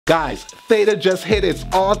Guys, Theta just hit its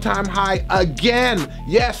all-time high again.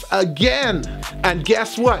 Yes, again. And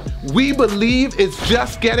guess what? We believe it's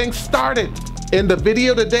just getting started. In the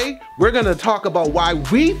video today, we're gonna talk about why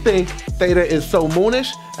we think Theta is so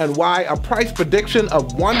moonish and why a price prediction of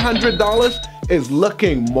 $100 is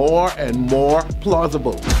looking more and more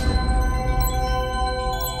plausible.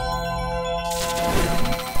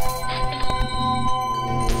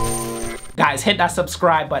 Guys, hit that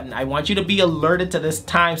subscribe button. I want you to be alerted to this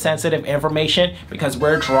time-sensitive information because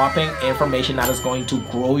we're dropping information that is going to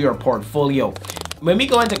grow your portfolio. When we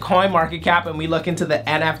go into CoinMarketCap and we look into the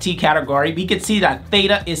NFT category, we can see that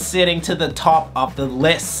Theta is sitting to the top of the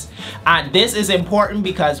list. And this is important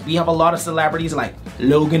because we have a lot of celebrities like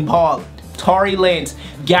Logan Paul, Tory Lanez,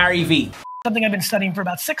 Gary Vee. Something I've been studying for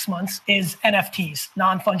about 6 months is NFTs,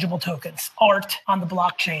 non-fungible tokens, art on the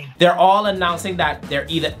blockchain. They're all announcing that they're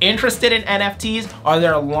either interested in NFTs or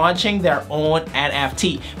they're launching their own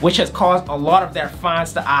NFT, which has caused a lot of their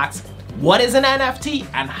fans to ask, what is an NFT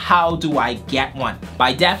and how do I get one?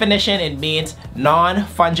 By definition, it means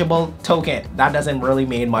non-fungible token. That doesn't really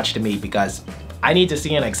mean much to me because I need to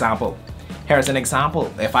see an example. Here's an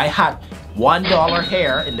example. If I had $1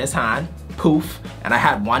 hair in this hand, poof, and I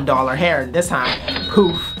had $1 hair in this hand,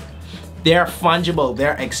 poof. They're fungible,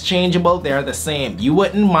 they're exchangeable, they're the same. You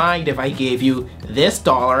wouldn't mind if I gave you this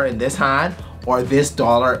dollar in this hand or this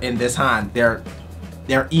dollar in this hand. They're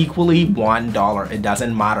equally $1. It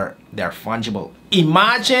doesn't matter. They're fungible.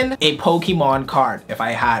 Imagine a Pokemon card. If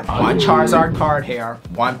I had one Charizard card here,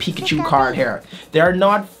 one Pikachu card here. They're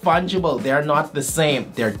not fungible. They're not the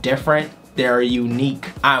same. They're different. They're unique.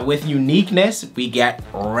 And with uniqueness, we get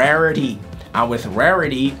rarity. And with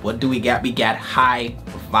rarity, what do we get? We get high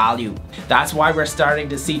value. That's why we're starting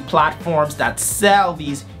to see platforms that sell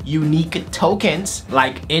these unique tokens,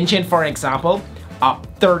 like Engine, for example, up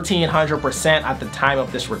 1,300% at the time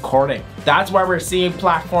of this recording. That's why we're seeing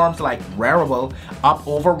platforms like Rarible up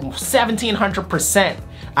over 1,700%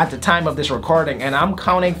 at the time of this recording. And I'm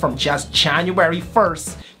counting from just January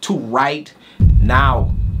 1st to right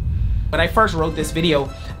now. When I first wrote this video,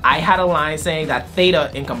 I had a line saying that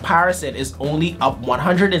Theta in comparison is only up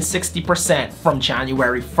 160% from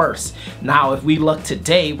January 1st. Now, if we look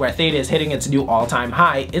today where Theta is hitting its new all-time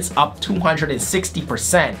high, it's up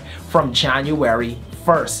 260% from January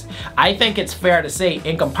 1st. I think it's fair to say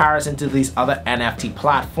in comparison to these other NFT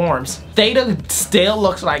platforms, Theta still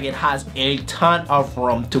looks like it has a ton of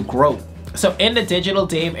room to grow. So in the Digital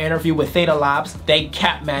Dave interview with Theta Labs, they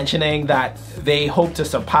kept mentioning that they hope to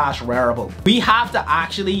surpass Rarible. We have to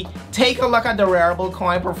actually take a look at the Rarible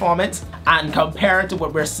coin performance and compare it to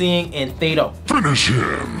what we're seeing in Theta. Finish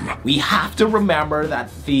him! We have to remember that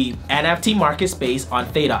the NFT market space on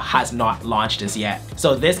Theta has not launched as yet.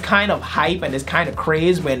 So this kind of hype and this kind of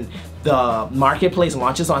craze when the marketplace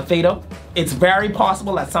launches on Theta, it's very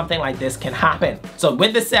possible that something like this can happen. So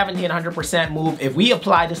with the 1,700% move, if we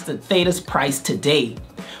apply this to Theta's price today,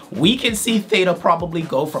 we can see Theta probably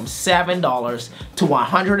go from $7 to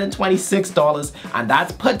 $126, and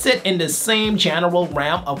that puts it in the same general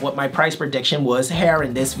realm of what my price prediction was here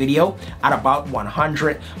in this video at about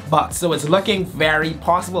 100 bucks. So it's looking very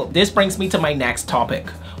possible. This brings me to my next topic.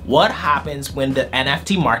 What happens when the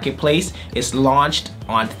NFT marketplace is launched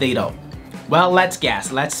on Theta? Well, let's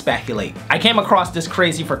guess, let's speculate. I came across this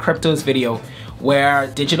Crazy for Cryptos video where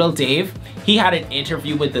Digital Dave, he had an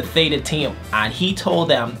interview with the Theta team and he told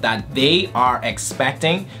them that they are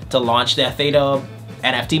expecting to launch their Theta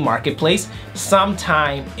NFT marketplace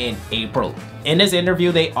sometime in April. In this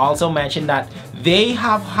interview, they also mentioned that they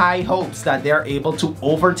have high hopes that they're able to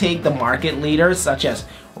overtake the market leaders such as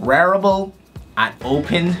Rarible and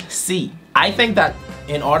OpenSea. I think that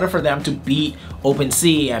in order for them to beat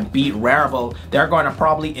OpenSea and beat Rarible, they're going to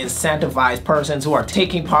probably incentivize persons who are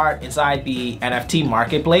taking part inside the NFT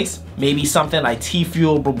marketplace. Maybe something like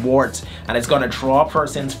T-Fuel rewards, and it's going to draw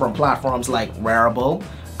persons from platforms like Rarible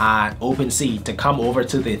and OpenSea to come over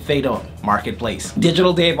to the Theta marketplace.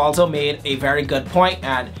 Digital Dave also made a very good point,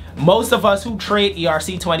 and most of us who trade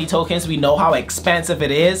ERC20 tokens, we know how expensive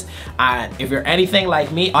it is. And if you're anything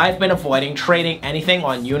like me, I've been avoiding trading anything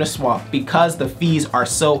on Uniswap because the fees are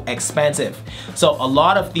so expensive. So a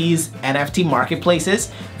lot of these NFT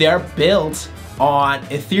marketplaces, they're built on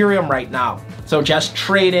Ethereum right now. So just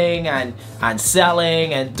trading and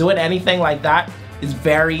selling and doing anything like that is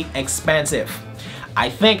very expensive. I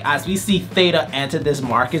think as we see Theta enter this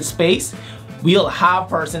market space, we'll have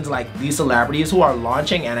persons like these celebrities who are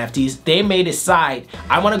launching NFTs. They may decide,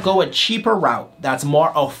 I want to go a cheaper route that's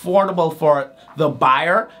more affordable for the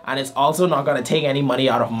buyer, and it's also not going to take any money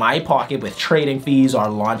out of my pocket with trading fees or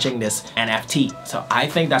launching this NFT. So I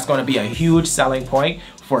think that's going to be a huge selling point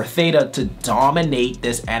for Theta to dominate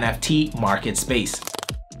this NFT market space.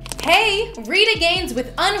 Hey, Rita Gaines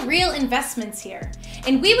with Unreal Investments here.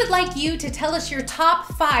 And we would like you to tell us your top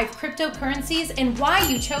 5 cryptocurrencies and why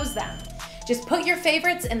you chose them. Just put your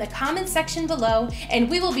favorites in the comment section below and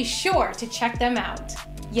we will be sure to check them out.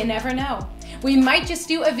 You never know. We might just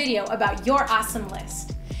do a video about your awesome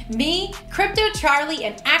list. Me, Crypto Charlie,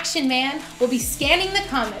 and Action Man will be scanning the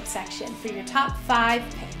comment section for your top 5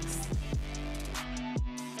 picks.